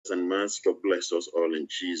and mercy, God bless us all in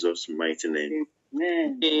Jesus' mighty name.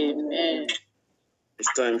 Amen. Amen.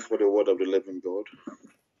 It's time for the word of the living God.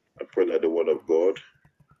 I pray that the word of God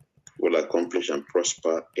will accomplish and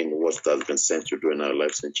prosper in what has been sent to do in our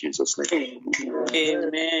lives in Jesus' name.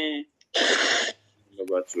 Amen.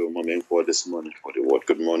 Over to Mommy for this morning for the word.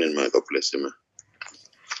 Good morning, my God bless you, man.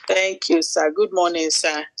 Thank you, sir. Good morning,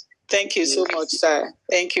 sir. Thank you so much, sir.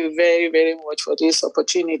 Thank you very, very much for this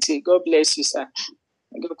opportunity. God bless you, sir.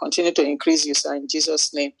 God continue to increase you, sir, in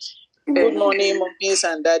Jesus' name. Good morning, mommies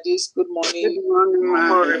and daddies. Good morning. Good morning,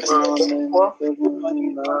 ma'am. Good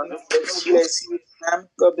morning. God bless you, ma'am.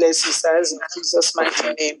 God bless you, sir, in Jesus'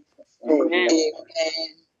 mighty name. Amen.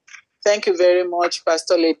 Thank you very much,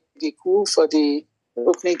 Pastor Lady Ku, for the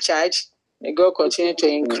opening charge. May God continue to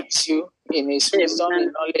increase you in His wisdom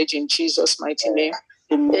and knowledge in Jesus' mighty name.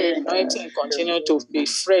 Anointing continue to be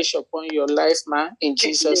fresh upon your life, man, in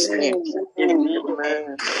Jesus' name.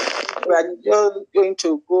 Amen. We are just going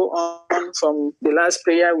to go on from the last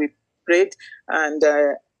prayer we prayed, and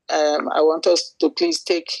I want us to please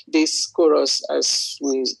take this chorus as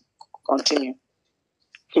we continue.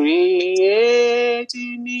 Create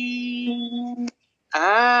in me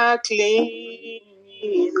a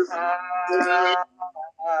clean heart,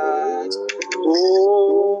 O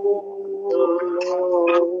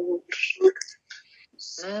Lord,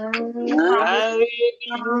 and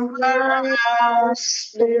renew a right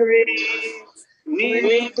spirit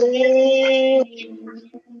within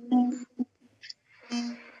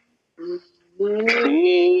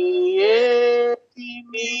create in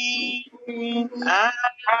me a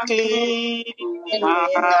clean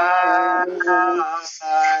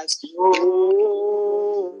heart, O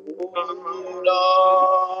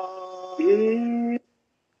Lord,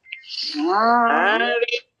 and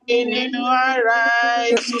renew a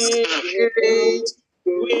right spirit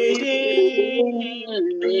within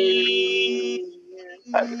me.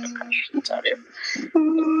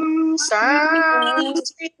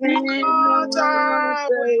 Cast me not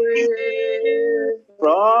away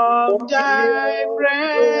from thy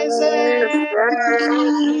presence,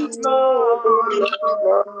 Lord.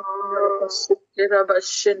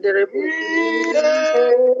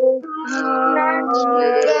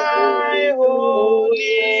 Thy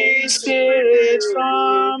Holy Spirit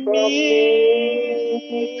from me.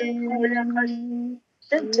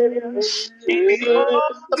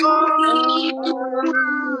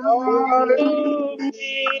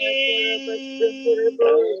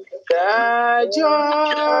 The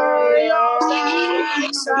joy of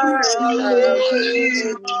thy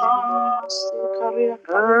salvation,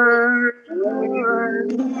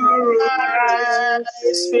 thy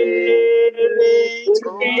spirit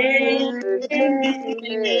in me.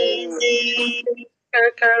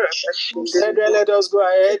 Let us go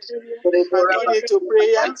ahead and turn it to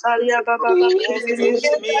prayer. Create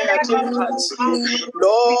in me a clean heart.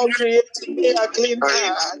 Lord, create in me a clean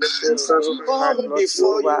heart. Come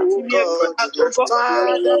before you, God.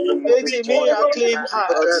 Father, create in me a clean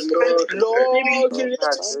heart. Lord,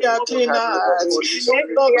 create in me a clean heart. Do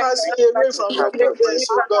not cast me away from your presence,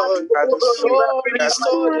 oh God. Lord,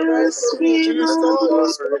 restore the right spirit. Restore your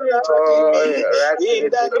spirit within me. In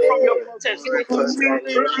the name of Jesus.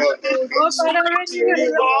 To me,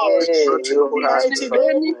 Lord, in the mighty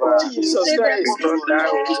name of Jesus Christ.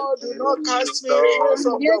 Lord, do not cast me away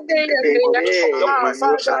from your presence.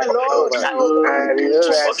 Father, Lord, help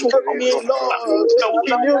me, Lord.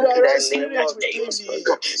 Renew the right spirit within me.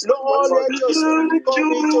 Lord, let your spirit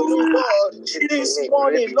come into me, Lord. This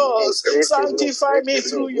morning, Lord, sanctify me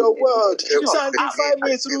through your word. Sanctify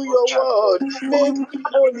me through your word. Make me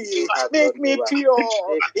holy. Make me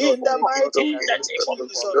pure. In the mighty name of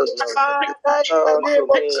Jesus. Father, in the name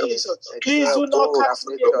of Jesus, please do not cast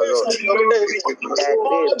me away from your presence.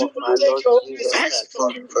 Lord, do not take your Holy Spirit from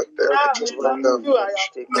me. You I am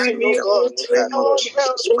asking, oh God. Lord,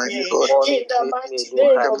 help me in the mighty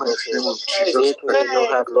name of Jesus Christ.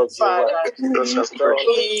 Thank you, Father. In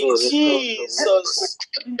Jesus'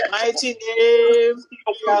 mighty name,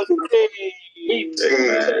 we are praying.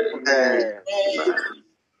 Amen.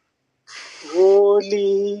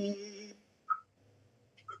 Holy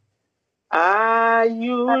are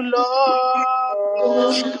you, Lord,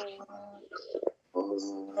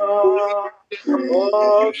 of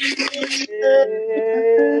creation.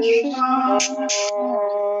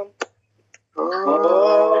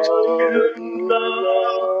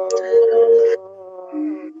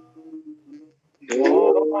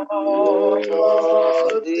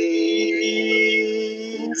 All these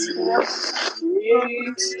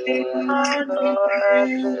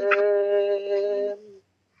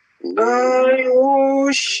I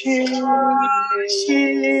worship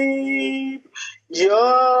worship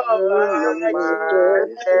your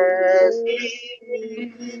majesty.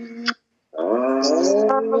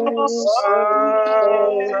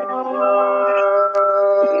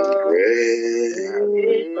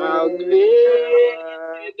 How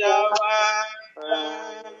great thou art.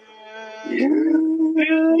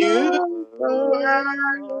 You are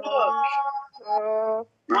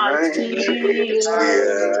mighty miracle.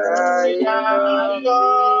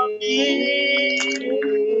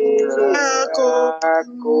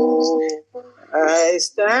 I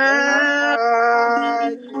stand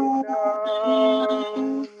in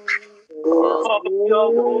awe of your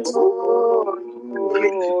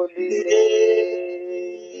holy name.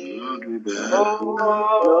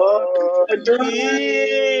 Lord,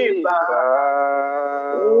 we bow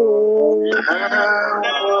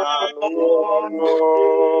and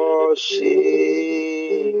worship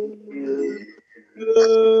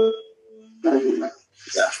you.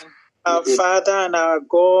 Our Father and our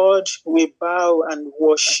God, we bow and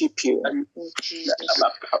worship you.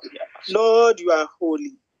 Lord, you are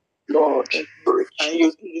holy. Lord, and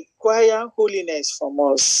you require holiness from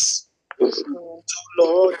us. So,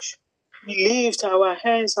 Lord, we lift our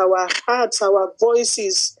hands, our hearts, our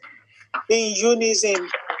voices in unison,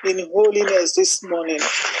 in holiness this morning,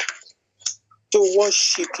 to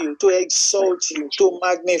worship you, to exalt you, to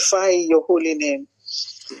magnify your holy name.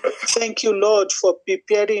 Thank you, Lord, for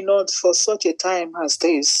preparing us for such a time as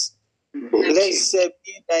this. Blessed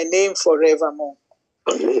be thy name forevermore.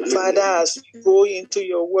 Father, as we go into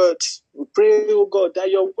your word, we pray, O God, that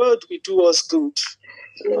your word will do us good,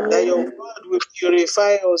 that your word will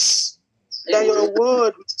purify us, that your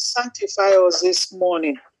word will sanctify us this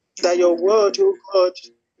morning, that your word, O God,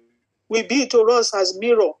 will be to us as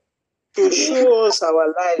mirror to show us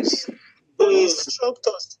our lives, to instruct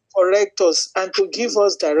us, correct us, and to give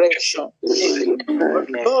us direction.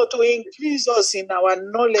 Lord, to increase us in our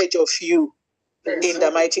knowledge of you, in the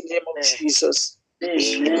mighty name of Jesus.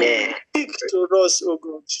 Amen. Speak to us, O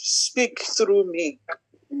God. Speak through me.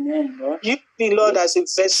 Use me, Lord, as a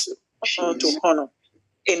vessel unto honor,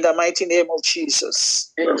 in the mighty name of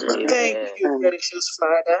Jesus. Thank you, precious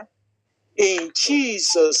Father. In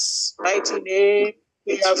Jesus' mighty name,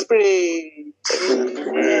 we have prayed.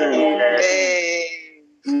 Amen.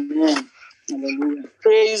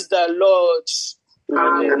 Praise the Lord.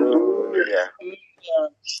 Hallelujah.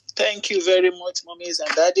 Thank you very much, mommies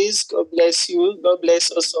and daddies. God bless you. God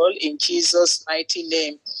bless us all in Jesus' mighty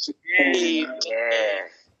name. Amen.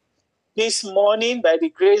 This morning, by the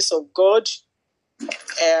grace of God,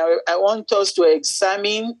 I want us to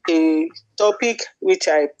examine a topic which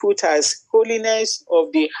I put as holiness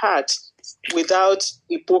of the heart without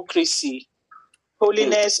hypocrisy.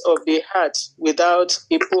 Holiness of the heart without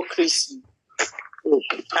hypocrisy.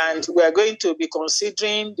 And we are going to be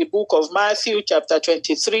considering the book of Matthew, chapter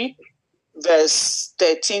 23, verse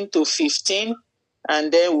 13 to 15.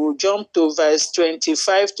 And then we'll jump to verse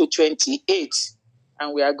 25 to 28.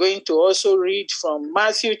 And we are going to also read from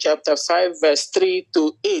Matthew chapter 5, verse 3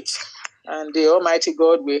 to 8. And the Almighty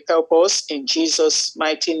God will help us in Jesus'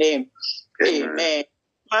 mighty name. Amen.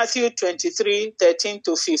 Matthew 23, 13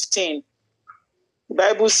 to 15. The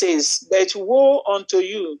Bible says, "But woe unto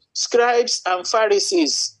you, scribes and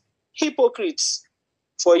Pharisees, hypocrites,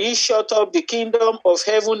 for ye shut up the kingdom of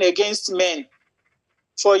heaven against men.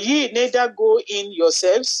 For ye neither go in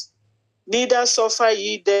yourselves, neither suffer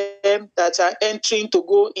ye them that are entering to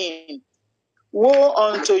go in. Woe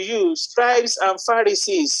unto you, scribes and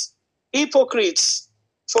Pharisees, hypocrites,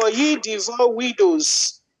 for ye devour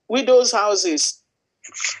widows' houses,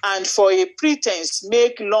 and for a pretense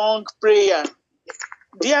make long prayer.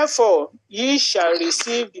 Therefore ye shall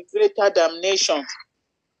receive the greater damnation.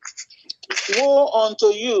 Woe unto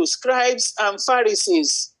you, scribes and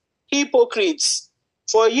Pharisees, hypocrites,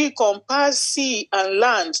 for ye compass sea and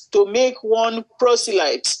land to make one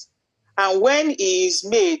proselyte, and when he is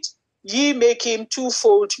made, ye make him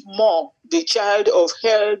twofold more the child of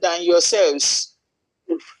hell than yourselves."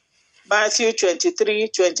 Matthew 23,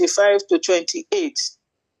 25 to 28.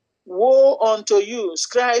 Woe unto you,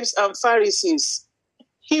 scribes and Pharisees,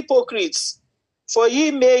 hypocrites, for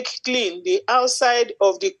ye make clean the outside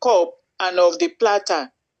of the cup and of the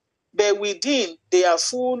platter, but within they are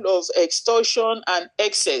full of extortion and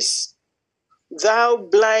excess. Thou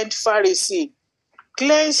blind Pharisee,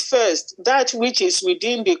 cleanse first that which is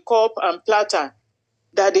within the cup and platter,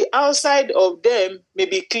 that the outside of them may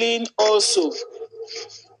be clean also.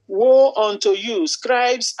 Woe unto you,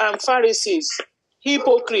 scribes and Pharisees,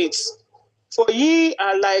 hypocrites, for ye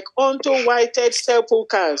are like unto whited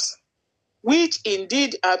sepulchres, which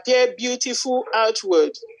indeed appear beautiful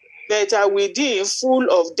outward, but are within full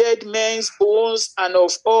of dead men's bones and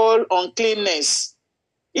of all uncleanness.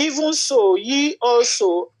 Even so, ye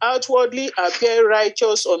also outwardly appear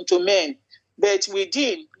righteous unto men, but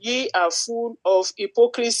within ye are full of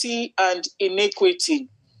hypocrisy and iniquity.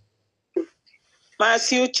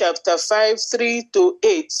 Matthew chapter 5,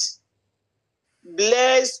 3-8.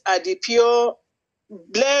 Blessed are the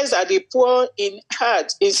poor in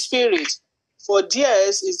heart, in spirit, for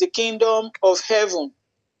theirs is the kingdom of heaven.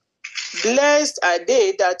 Blessed are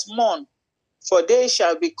they that mourn, for they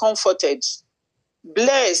shall be comforted.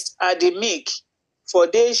 Blessed are the meek, for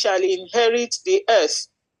they shall inherit the earth.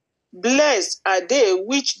 Blessed are they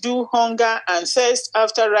which do hunger and thirst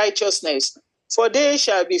after righteousness, for they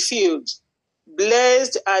shall be filled.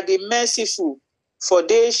 Blessed are the merciful, for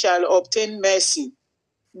they shall obtain mercy.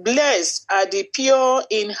 Blessed are the pure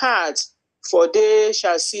in heart, for they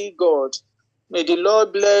shall see God. May the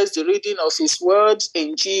Lord bless the reading of his word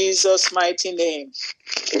in Jesus' mighty name.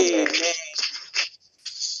 Amen.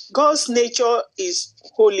 God's nature is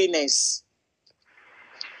holiness.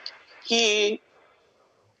 He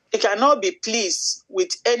cannot be pleased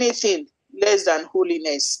with anything less than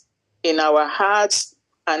holiness in our hearts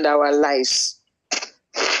and our lives.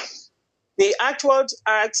 The outward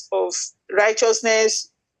acts of righteousness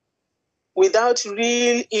without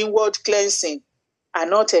real inward cleansing are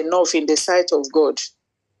not enough in the sight of God.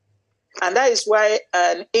 And that is why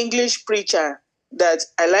an English preacher that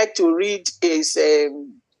I like to read his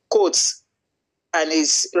quotes and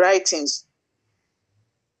his writings,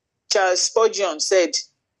 Charles Spurgeon, said,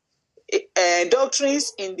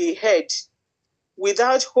 doctrines in the head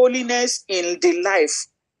without holiness in the life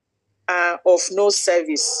are of no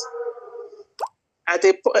service. At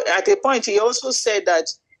a point, he also said that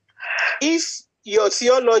if your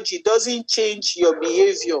theology doesn't change your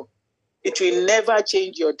behavior, it will never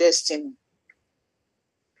change your destiny.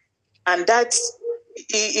 And that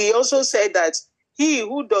he also said that he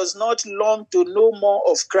who does not long to know more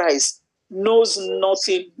of Christ knows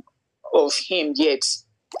nothing of him yet.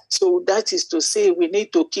 So that is to say, we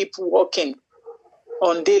need to keep working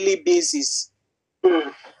on daily basis.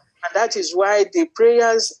 And that is why the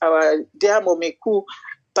prayers our dear Momiku,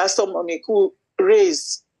 Pastor Momiku,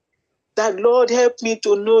 raised, that Lord, help me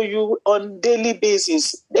to know you on daily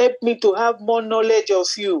basis. Help me to have more knowledge of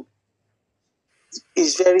you,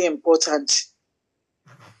 is very important.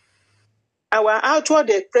 Our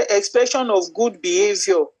outward expression of good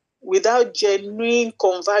behavior without genuine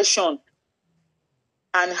conversion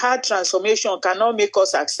and heart transformation cannot make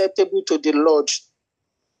us acceptable to the Lord.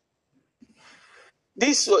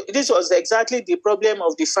 This was exactly the problem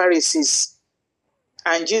of the Pharisees,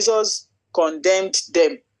 and Jesus condemned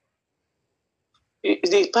them.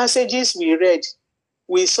 The passages we read,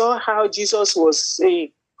 we saw how Jesus was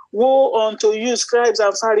saying, "Woe unto you, scribes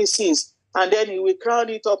and Pharisees," and then he will crown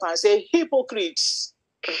it up and say, "Hypocrites."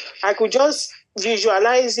 I could just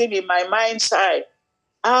visualize him in my mind's eye,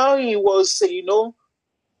 how he was,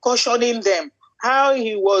 cautioning them, how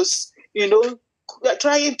he was,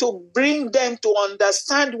 trying to bring them to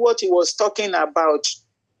understand what he was talking about.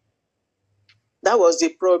 That was the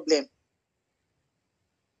problem.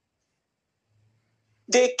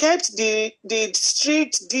 They kept the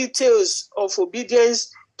strict details of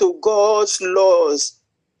obedience to God's laws,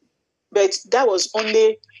 but that was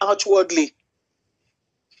only outwardly.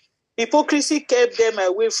 Hypocrisy kept them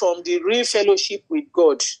away from the real fellowship with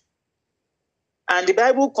God. And the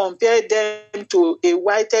Bible compared them to a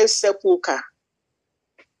whited sepulchre.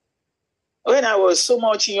 When I was so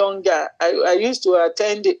much younger, I used to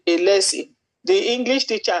attend a lesson. The English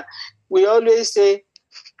teacher, we always say,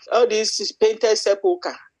 "Oh, this is painted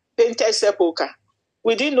sepulchre, painted sepulchre."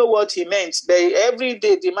 We didn't know what he meant, but every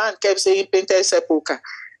day the man kept saying painted sepulchre.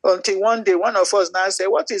 Until one day, one of us now said,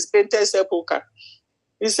 "What is painted sepulchre?"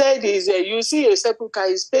 He said, "You see a sepulchre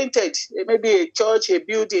is painted, maybe a church, a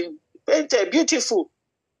building, painted, beautiful.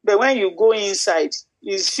 But when you go inside,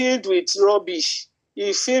 it's filled with rubbish.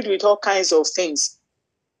 It's filled with all kinds of things."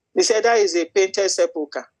 He said that is a painted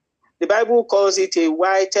sepulchre. The Bible calls it a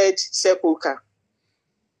whited sepulchre.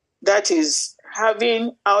 That is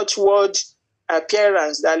having outward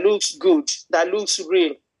appearance that looks good, that looks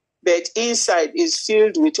real, but inside is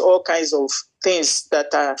filled with all kinds of things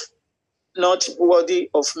that are not worthy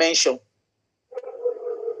of mention.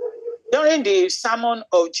 During the sermon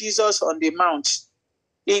of Jesus on the Mount,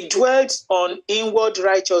 he dwelt on inward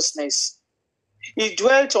righteousness. He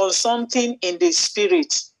dwelt on something in the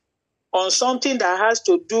spirit, on something that has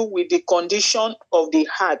to do with the condition of the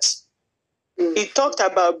heart. He talked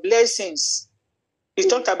about blessings. He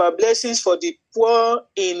talked about blessings for the poor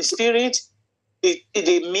in spirit,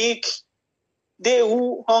 the meek, they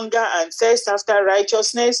who hunger and thirst after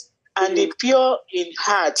righteousness and the pure in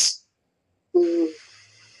heart.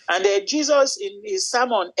 And Jesus in his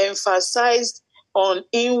sermon emphasized on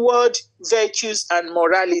inward virtues and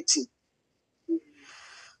morality.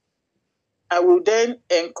 I will then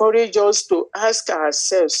encourage us to ask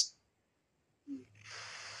ourselves,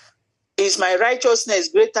 is my righteousness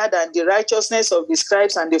greater than the righteousness of the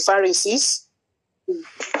scribes and the Pharisees?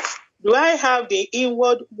 Do I have the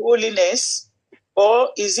inward holiness, or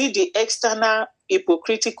is it the external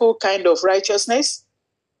hypocritical kind of righteousness?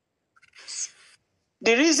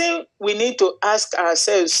 The reason we need to ask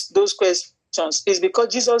ourselves those questions is because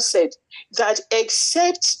Jesus said that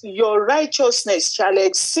except your righteousness shall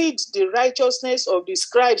exceed the righteousness of the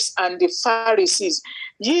scribes and the Pharisees,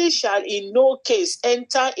 ye shall in no case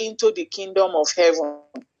enter into the kingdom of heaven.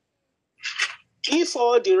 If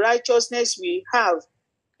all the righteousness we have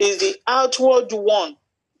is the outward one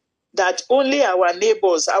that only our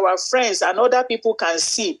neighbors, our friends, and other people can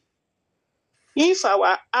see, if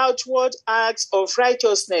our outward acts of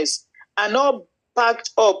righteousness are not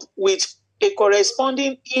backed up with a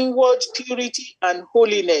corresponding inward purity and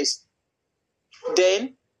holiness,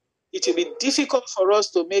 then it will be difficult for us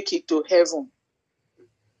to make it to heaven.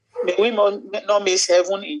 May we not miss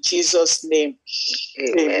heaven in Jesus' name.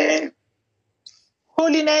 Amen.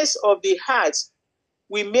 Holiness of the heart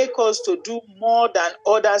will make us to do more than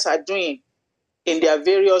others are doing in their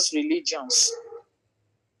various religions.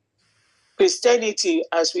 Christianity,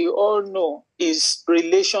 as we all know, is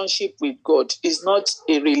relationship with God. It's not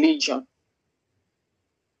a religion.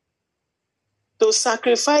 To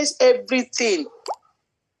sacrifice everything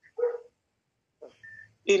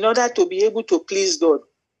in order to be able to please God,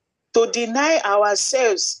 to deny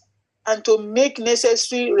ourselves and to make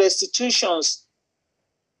necessary restitutions.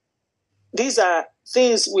 These are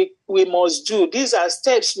things we must do. These are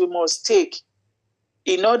steps we must take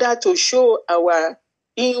in order to show our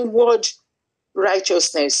inward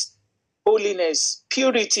righteousness, holiness,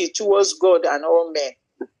 purity towards God and all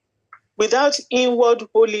men. Without inward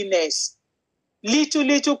holiness,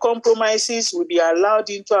 little compromises will be allowed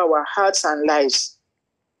into our hearts and lives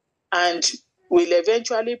and will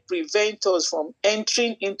eventually prevent us from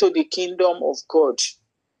entering into the kingdom of God.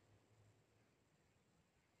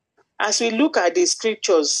 As we look at the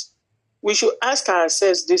scriptures, we should ask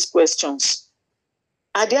ourselves these questions.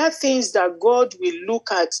 Are there things that God will look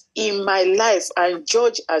at in my life and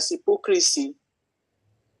judge as hypocrisy?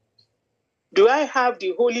 Do I have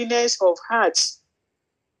the holiness of heart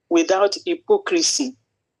without hypocrisy?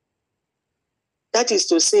 That is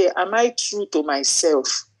to say, am I true to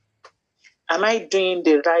myself? Am I doing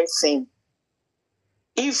the right thing?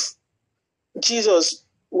 If Jesus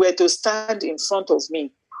were to stand in front of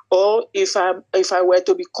me, or if I were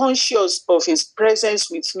to be conscious of his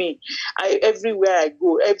presence with me, everywhere I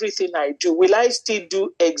go, everything I do, will I still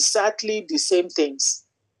do exactly the same things?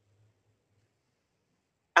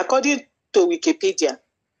 According to Wikipedia,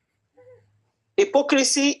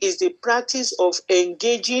 hypocrisy is the practice of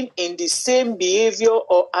engaging in the same behavior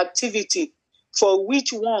or activity for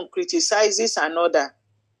which one criticizes another,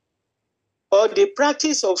 or the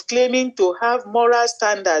practice of claiming to have moral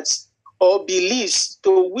standards or beliefs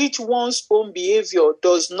to which one's own behavior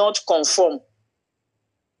does not conform.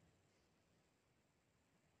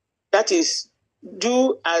 That is,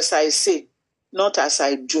 do as I say, not as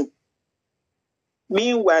I do.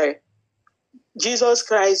 Meanwhile, Jesus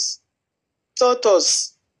Christ taught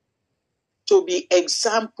us to be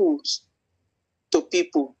examples to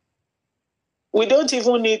people. We don't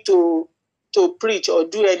even need to preach or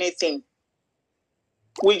do anything.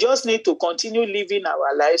 We just need to continue living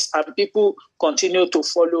our lives, and people continue to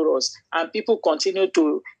follow us, and people continue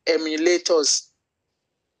to emulate us.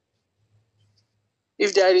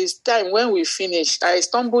 If there is time when we finish, I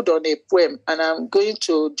stumbled on a poem, and I'm going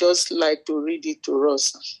to just like to read it to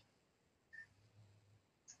us.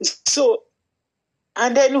 So,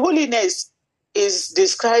 and then holiness is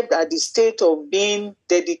described as the state of being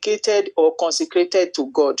dedicated or consecrated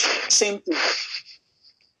to God. Simple.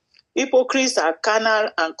 Hypocrites are carnal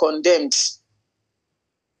and condemned.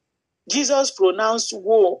 Jesus pronounced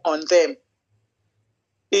woe on them.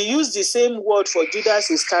 He used the same word for Judas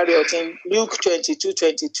Iscariot in Luke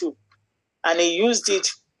 22:22, and he used it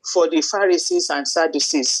for the Pharisees and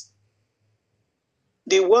Sadducees.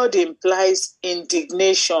 The word implies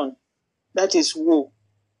indignation, that is woe,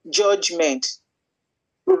 judgment,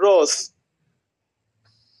 wrath.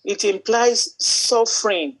 It implies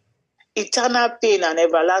suffering, eternal pain, and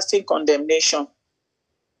everlasting condemnation.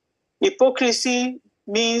 Hypocrisy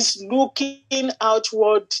means looking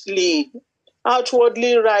outwardly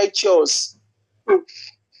righteous,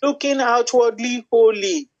 looking outwardly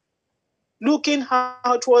holy, looking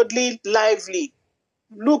outwardly lively,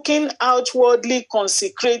 looking outwardly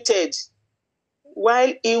consecrated,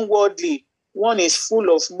 while inwardly one is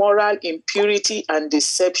full of moral impurity and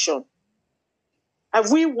deception.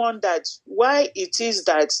 Have we wondered why it is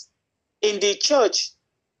that in the church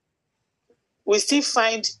we still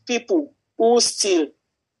find people who steal,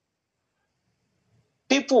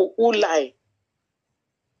 people who lie?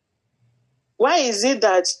 Why is it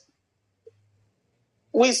that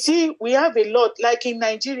we have a lot, like in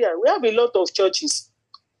Nigeria, we have a lot of churches,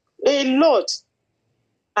 a lot,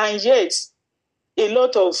 and yet a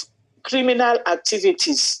lot of criminal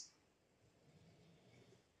activities?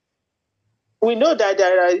 We know that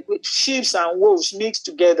there are sheep and wolves mixed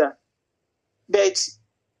together, but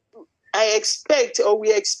we expect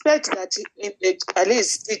that at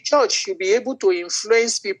least the church should be able to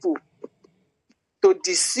influence people to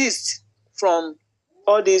desist from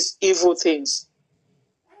all these evil things.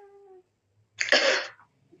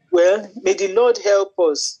 Well, may the Lord help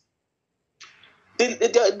us.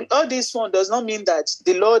 All this one does not mean that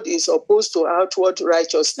the Lord is opposed to outward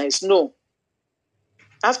righteousness. No.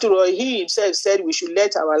 After all, he himself said we should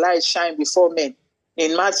let our light shine before men.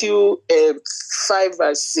 In Matthew 5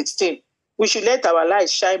 verse 16, we should let our light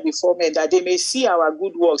shine before men that they may see our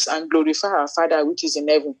good works and glorify our Father which is in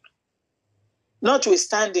heaven.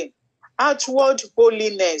 Notwithstanding, outward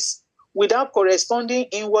holiness without corresponding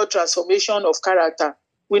inward transformation of character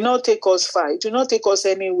will not take us far. It will not take us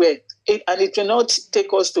anywhere, and it will not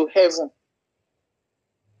take us to heaven.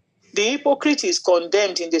 The hypocrite is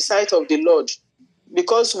condemned in the sight of the Lord,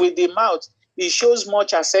 because with the mouth he shows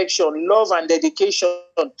much affection, love, and dedication.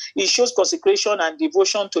 He shows consecration and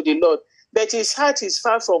devotion to the Lord, but his heart is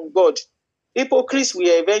far from God. Hypocrites will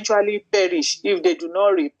eventually perish if they do not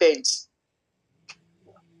repent.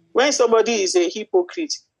 When somebody is a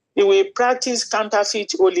hypocrite, he will practice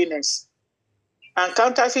counterfeit holiness. And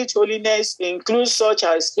counterfeit holiness includes such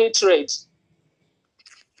as hatred.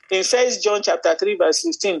 In 1 John chapter 3 verse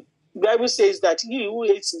 16, the Bible says that he who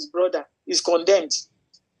hates his brother is condemned.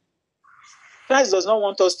 Christ does not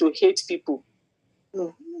want us to hate people.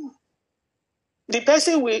 The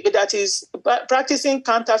person that is practicing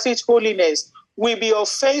counterfeit holiness will be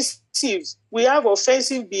offensive. We have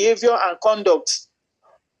offensive behavior and conduct.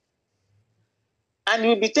 And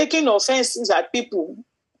will be taking offenses at people.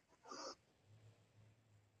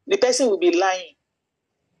 The person will be lying.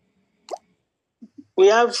 We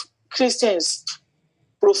have Christians,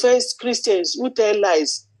 professed Christians, who tell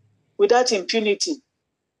lies without impunity.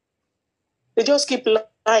 They just keep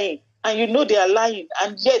lying, and you know they are lying,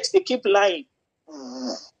 and yet they keep lying.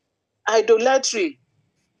 Idolatry.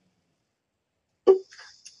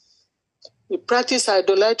 We practice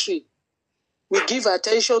idolatry. We give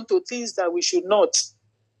attention to things that we should not.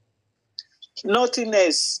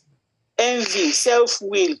 Naughtiness, envy,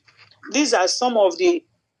 self-will. These are some of the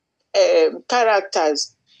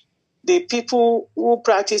characters the people who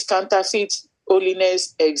practice counterfeit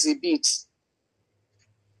holiness exhibit.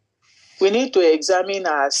 We need to examine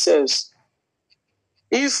ourselves.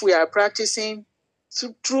 If we are practicing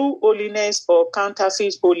true holiness or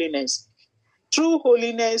counterfeit holiness. True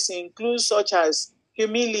holiness includes such as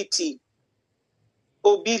humility,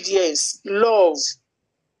 obedience, love,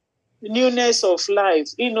 newness of life,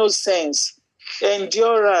 innocence,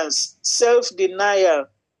 endurance, self-denial,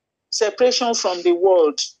 separation from the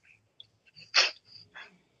world.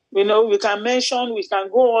 We can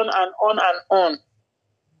go on and on and on.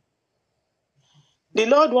 The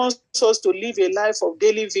Lord wants us to live a life of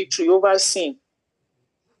daily victory over sin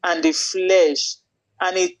and the flesh.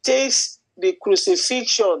 And it takes the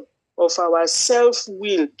crucifixion of our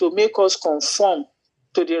self-will to make us conform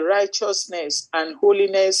to the righteousness and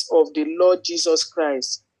holiness of the Lord Jesus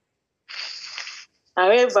Christ.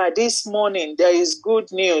 However, this morning there is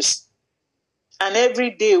good news. And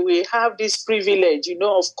every day we have this privilege,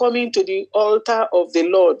 of coming to the altar of the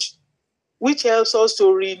Lord, which helps us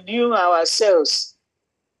to renew ourselves,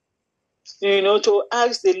 to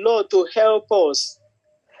ask the Lord to help us.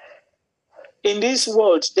 In this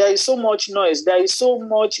world, there is so much noise. There is so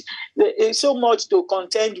much to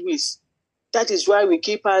contend with. That is why we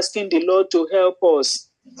keep asking the Lord to help us.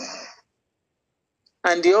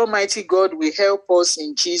 And the Almighty God will help us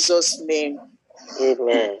in Jesus' name.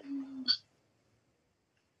 Amen.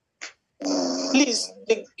 Please,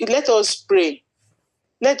 let us pray.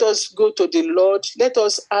 Let us go to the Lord. Let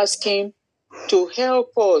us ask Him to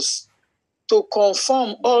help us to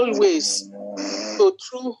conform always to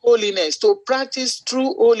true holiness, to practice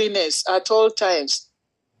true holiness at all times.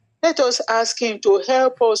 Let us ask Him to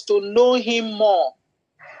help us to know Him more.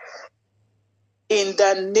 in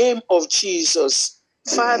the name of Jesus.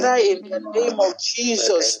 Father, in the name of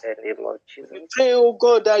Jesus, we pray, oh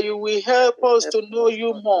God, that you will help us to know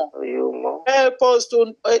you more. Help us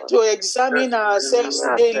to examine ourselves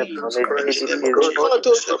daily. God,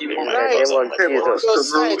 to be right on your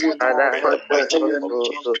side.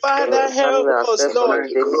 Father, help us, Lord.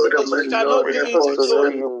 We cannot do it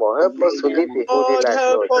alone. Lord,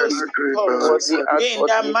 help us, God. In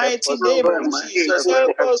the mighty name of Jesus,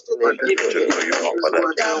 help us to be in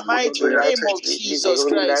the mighty name of Jesus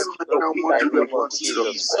Christ.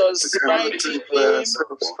 Jesus' mighty name,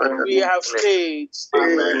 we have prayed.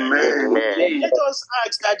 Amen. Let us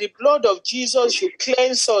ask that the blood of Jesus should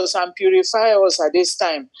cleanse us and purify us at this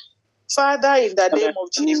time. Father, in the name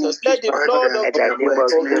of Jesus, let the blood of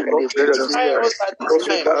Jesus purify us at this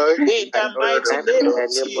time. In the mighty name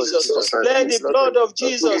of Jesus, let the blood of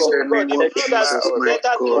Jesus, oh God, the blood that speaks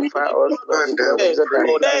better things than the blood of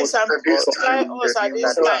Abel, cleanse and purify us at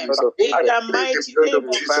this time. In the mighty name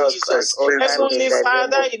of Jesus, Heavenly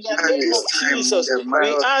Father, in the name of Jesus,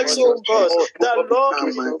 we ask, oh God, the Lord,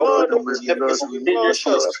 the blood of Jesus will wash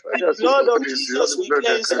us. The blood of Jesus will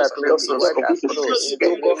cleanse us. The blood of Jesus will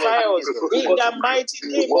purify us. In the mighty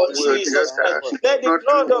name of Jesus Christ, let the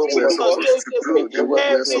blood of Jesus take away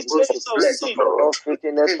every trace of sin, of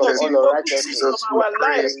hypocrisy from our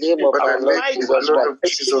lives. In the mighty name of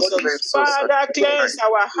Jesus, Father, cleanse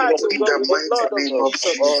our hearts, O God, with the blood of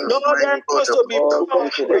Jesus. Lord, help us to be pure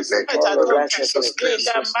in your sight at all times. In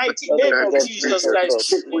the mighty name of Jesus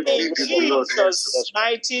Christ, in Jesus'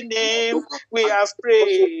 mighty name, we have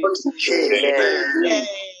prayed. Amen.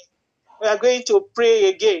 We are going to pray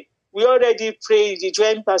again. We already prayed it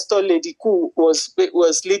when Pastor Lady Koo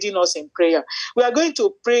was leading us in prayer. We are going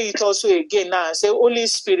to pray it also again now and say, Holy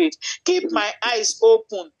Spirit, keep my eyes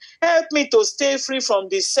open. Help me to stay free from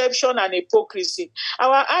deception and hypocrisy.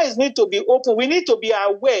 Our eyes need to be open. We need to be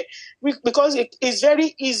aware because it is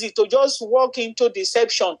very easy to just walk into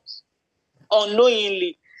deception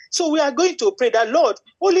unknowingly. So we are going to pray that, Lord,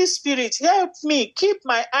 Holy Spirit, help me, keep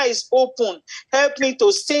my eyes open. Help me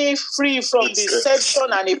to stay free from deception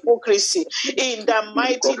and hypocrisy. In the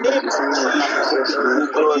mighty name of Jesus,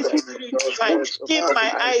 Holy Spirit, keep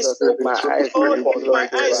my eyes open. Lord, keep my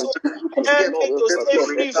eyes open. Help me to stay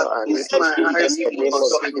free from deception and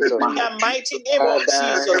hypocrisy. In the mighty name of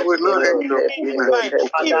Jesus,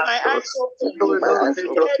 keep my eyes open.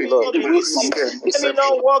 Let me not be deceived. Let me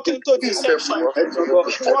not walk into deception.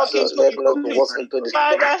 Walk into hypocrisy.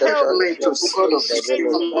 Father, help me to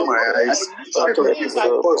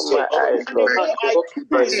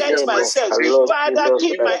present myself. Father,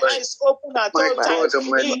 keep my eyes open at all times.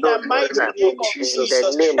 In the mighty name of Jesus,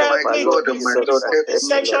 help me to be free from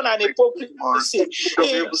deception and hypocrisy.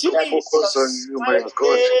 In Jesus' mighty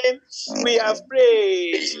name, we have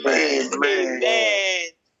prayed. Amen.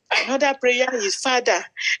 Another prayer is, Father,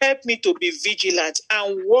 help me to be vigilant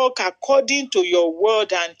and walk according to your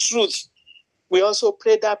word and truth. We also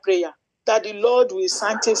pray that prayer, that the Lord will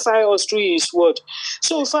sanctify us through his word.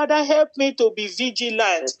 So, Father, help me to be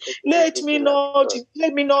vigilant. Let me not,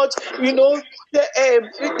 let me not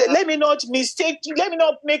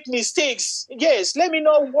make mistakes. Yes, let me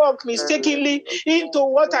not walk mistakenly into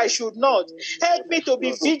what I should not. Help me to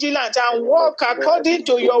be vigilant and walk according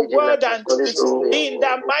to your word and truth. In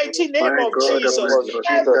the mighty name of Jesus,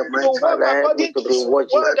 help me to walk according to your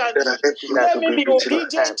word and truth. Let me be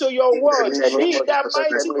obedient to your word. In the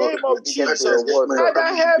mighty name of Jesus,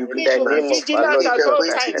 Father, help me to be vigilant at all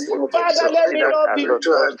times. Father, let me not be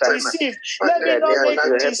deceived. Let me not make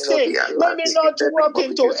mistakes. Let me not walk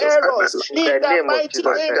into errors. In the mighty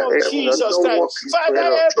name of Jesus Christ, Father,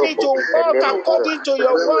 help me to walk according to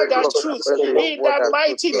your word and truth. In the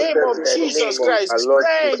mighty name of Jesus Christ,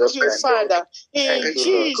 thank you, Father. In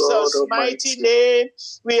Jesus' mighty name,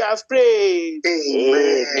 we have prayed.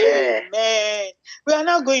 Amen. We are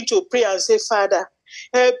now going to pray and say, Father,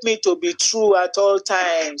 help me to be true at all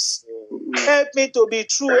times. Help me to be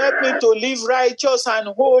true. Help me to live righteous and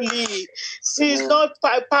holy. It is not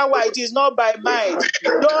by power. It is not by might.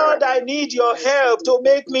 Lord, I need your help to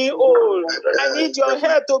make me whole. I need your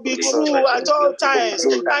help to be true at all times.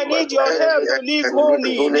 I need your help to live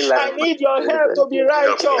holy. I need your help to be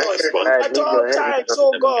righteous at all times,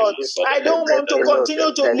 oh God. I don't want to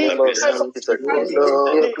continue to live in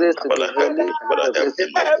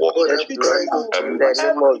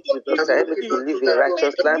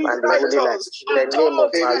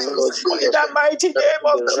the mighty name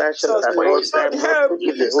of Jesus, Lord, help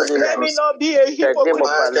me. Let me not be a hypocrite.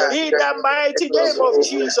 In the mighty name of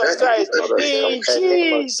Jesus Christ, in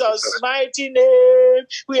Jesus' mighty name,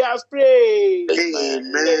 we have prayed.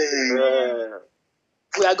 Amen.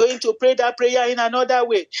 We are going to pray that prayer in another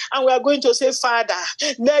way. And we are going to say, Father,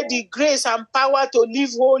 let the grace and power to live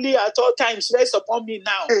holy at all times rest upon me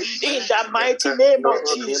now. In the mighty name of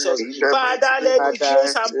Jesus. Father, let the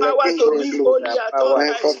grace and power to live holy at all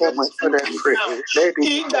times rest upon me now.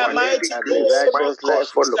 In the mighty name of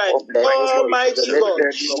Jesus Christ. Almighty God,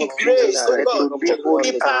 the grace, oh God,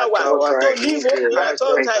 the power to live holy at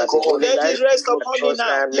all times. Let it rest upon me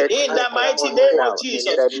now. In the mighty name of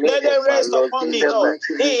Jesus. Let it rest upon me now.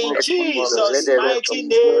 In Jesus' mighty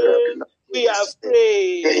name, we have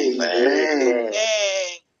prayed. Amen.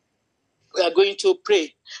 We are going to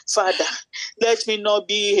pray. Father, let me not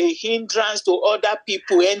be a hindrance to other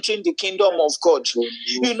people entering the kingdom of God.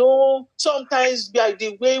 You know, sometimes by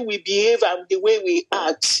the way we behave and the way we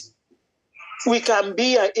act, we can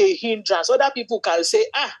be a hindrance. Other people can say,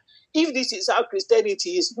 if this is how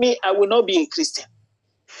Christianity is, me, I will not be a Christian.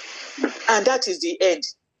 And that is the end.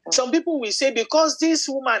 Some people will say, because this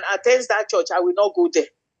woman attends that church, I will not go there.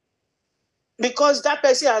 Because that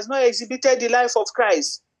person has not exhibited the life of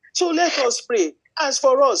Christ. So let us pray. As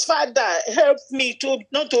for us, Father, help me to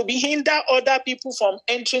not to be hinder other people from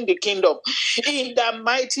entering the kingdom. In the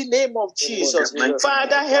mighty name of Jesus.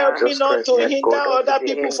 Father, help me not to hinder other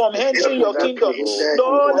people from entering your kingdom.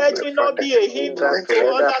 Lord, let me not be a hindrance to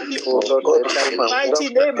other people. In the mighty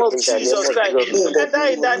name of Jesus Christ. Father,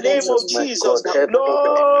 in the name of Jesus.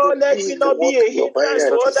 Lord, let me not be a hindrance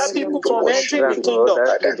to other people from entering the kingdom.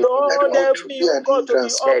 Lord, help me, God, to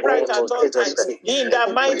be upright at all times. In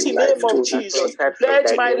the mighty name of Jesus.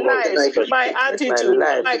 Let my life, my attitude,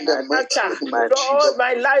 my character, Lord,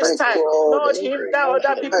 my lifestyle, not hinder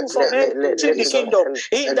other people from entering the kingdom.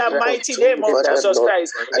 In the mighty name of Jesus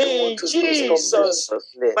Christ. In Jesus'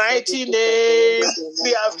 mighty name,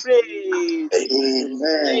 we have prayed.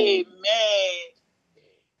 Amen.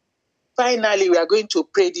 Finally, we are going to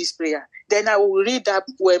pray this prayer. Then I will read that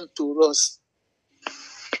poem to us.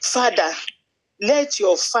 Father, let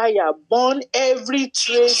your fire burn every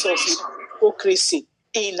trace of hypocrisy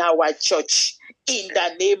in our church. In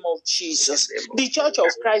the name of Jesus. The church of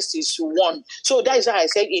Christ is one. So that is why I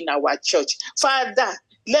said in our church. Father,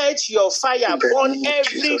 let your fire burn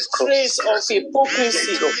every trace of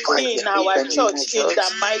hypocrisy in our church in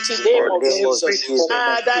the mighty name of Jesus.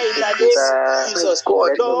 Father, in the name of Jesus.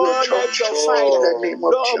 Lord, let your fire,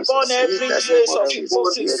 Lord, burn every trace of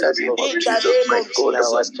hypocrisy in the name of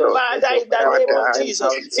Jesus. Father, in the name of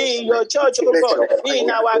Jesus. In your church, oh God, in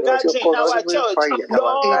our gathering, in our church,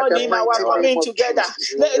 Lord, in our coming together,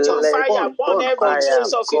 let your fire burn every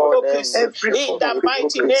trace of hypocrisy in the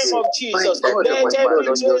mighty name of Jesus. Let every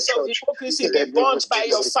trace of hypocrisy be burnt by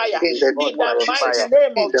your fire in the mighty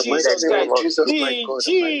name of Jesus Christ. In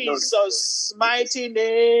Jesus' mighty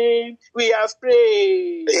name, we have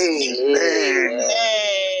prayed. Amen.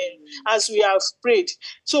 As we have prayed,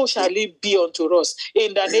 so shall it be unto us.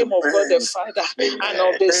 In the name of God the Father, and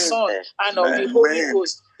of the Son, and of the Holy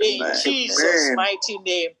Ghost. In Jesus' mighty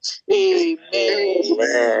name.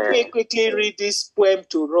 Amen. We quickly read this poem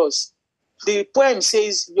to us. The poem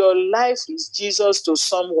says, your life is Jesus to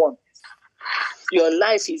someone. Your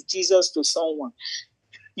life is Jesus to someone.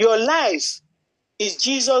 Your life is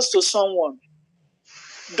Jesus to someone.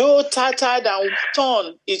 Though tattered and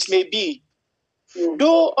torn it may be,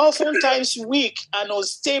 though oftentimes weak and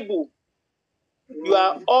unstable, you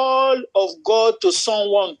are all of God to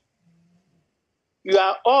someone. You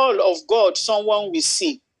are all of God someone will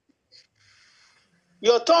see.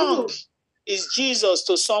 Your tongue is Jesus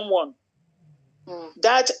to someone.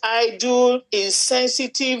 That idle,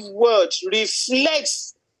 insensitive word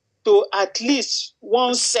reflects to at least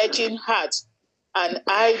one searching heart an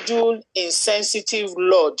idle, insensitive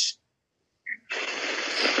Lord.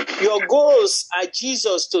 Your goals are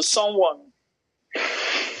Jesus to someone.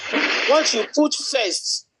 What you put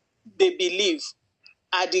first, they believe,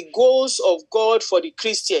 are the goals of God for the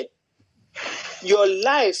Christian. Your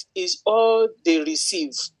life is all they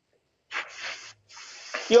receive.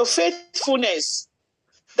 Your faithfulness,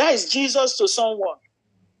 that is Jesus to someone.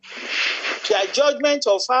 Their judgment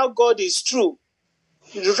of how God is true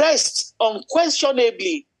rests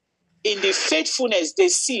unquestionably in the faithfulness they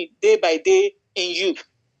see day by day in you.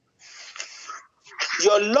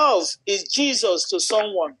 Your love is Jesus to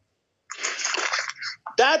someone.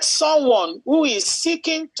 That someone who is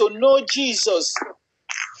seeking to know Jesus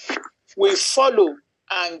will follow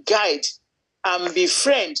and guide and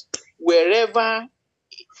befriend wherever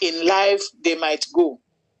in life they might go.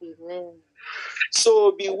 Amen.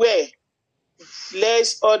 So beware,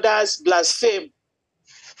 lest others blaspheme.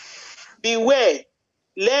 Beware,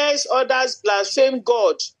 lest others blaspheme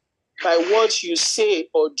God by what you say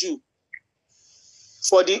or do.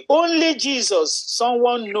 For the only Jesus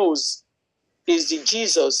someone knows is the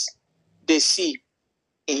Jesus they see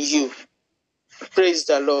in you. Praise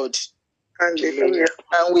the Lord. Hallelujah.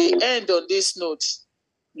 And we end on this note.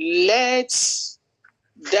 Let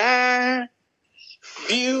the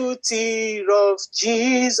beauty of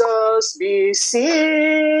Jesus be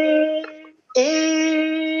seen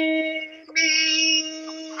in me.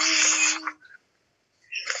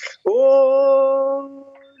 Holy,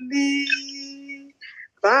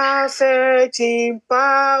 perfect in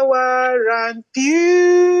power and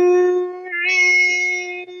purity.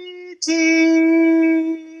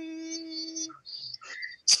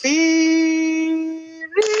 Spirit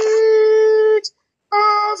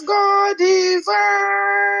of God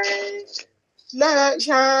divine, let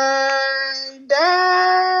shine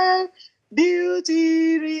thy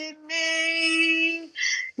beauty in me.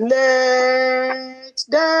 Let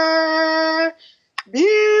the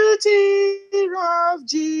beauty of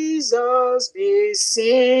Jesus be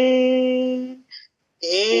seen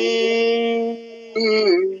in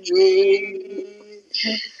me.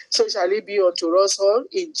 So shall it be unto us all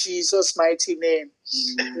in Jesus' mighty name.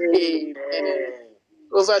 Amen.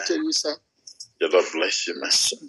 Over to you, sir. The Lord bless you, man.